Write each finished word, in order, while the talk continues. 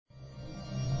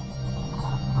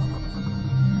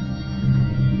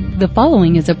The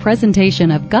following is a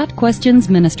presentation of Got Questions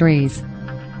Ministries.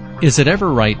 Is it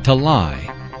ever right to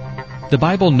lie? The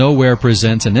Bible nowhere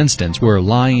presents an instance where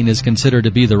lying is considered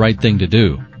to be the right thing to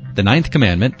do. The 9th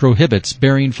commandment prohibits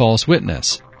bearing false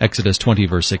witness, Exodus 20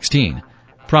 verse 16.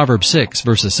 Proverbs 6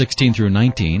 verses 16 through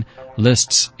 19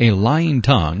 lists a lying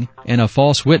tongue and a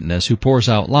false witness who pours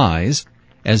out lies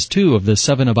as two of the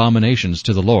 7 abominations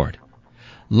to the Lord.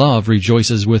 Love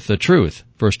rejoices with the truth,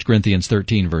 1 Corinthians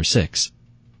 13 verse 6.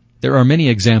 There are many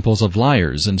examples of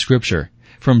liars in Scripture,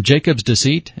 from Jacob's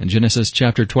deceit in Genesis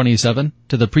chapter 27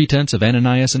 to the pretense of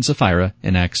Ananias and Sapphira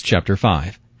in Acts chapter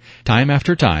 5. Time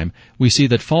after time, we see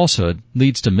that falsehood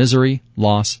leads to misery,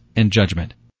 loss, and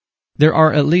judgment. There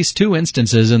are at least 2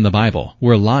 instances in the Bible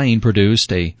where lying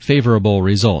produced a favorable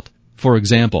result. For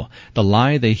example, the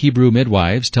lie the Hebrew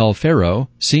midwives tell Pharaoh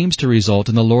seems to result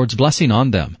in the Lord's blessing on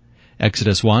them,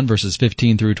 Exodus 1 verses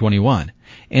 15 through 21,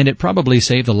 and it probably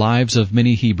saved the lives of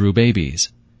many Hebrew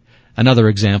babies. Another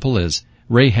example is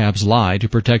Rahab's lie to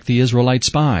protect the Israelite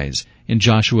spies in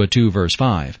Joshua 2 verse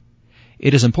 5.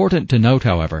 It is important to note,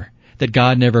 however, that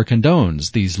God never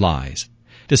condones these lies.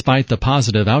 Despite the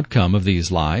positive outcome of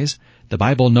these lies, the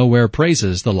Bible nowhere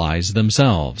praises the lies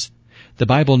themselves. The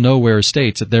Bible nowhere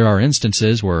states that there are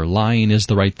instances where lying is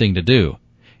the right thing to do.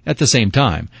 At the same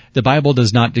time, the Bible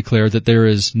does not declare that there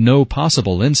is no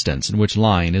possible instance in which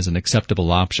lying is an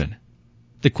acceptable option.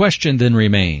 The question then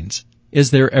remains,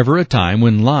 is there ever a time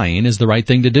when lying is the right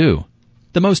thing to do?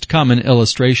 The most common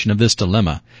illustration of this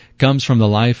dilemma comes from the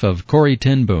life of Corrie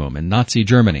ten Boom in Nazi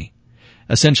Germany.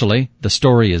 Essentially, the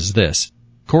story is this.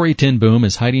 Corrie ten Boom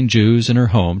is hiding Jews in her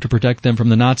home to protect them from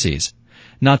the Nazis.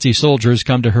 Nazi soldiers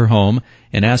come to her home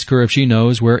and ask her if she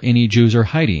knows where any Jews are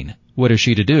hiding. What is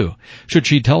she to do? Should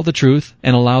she tell the truth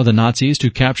and allow the Nazis to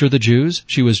capture the Jews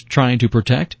she was trying to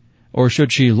protect? Or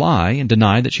should she lie and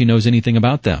deny that she knows anything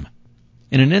about them?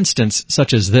 In an instance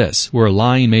such as this, where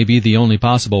lying may be the only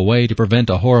possible way to prevent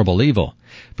a horrible evil,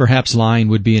 perhaps lying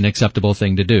would be an acceptable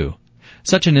thing to do.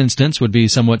 Such an instance would be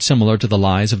somewhat similar to the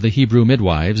lies of the Hebrew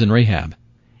midwives and Rahab.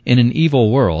 In an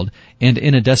evil world and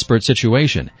in a desperate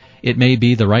situation, it may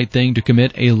be the right thing to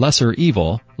commit a lesser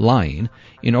evil, lying,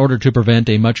 in order to prevent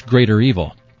a much greater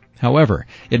evil. However,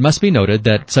 it must be noted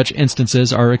that such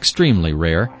instances are extremely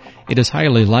rare. It is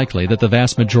highly likely that the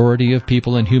vast majority of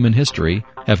people in human history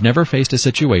have never faced a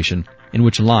situation in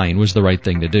which lying was the right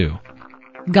thing to do.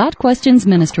 Got Questions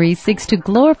Ministry seeks to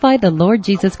glorify the Lord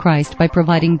Jesus Christ by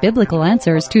providing biblical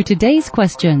answers to today's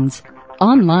questions.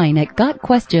 Online at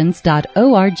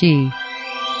GotQuestions.org.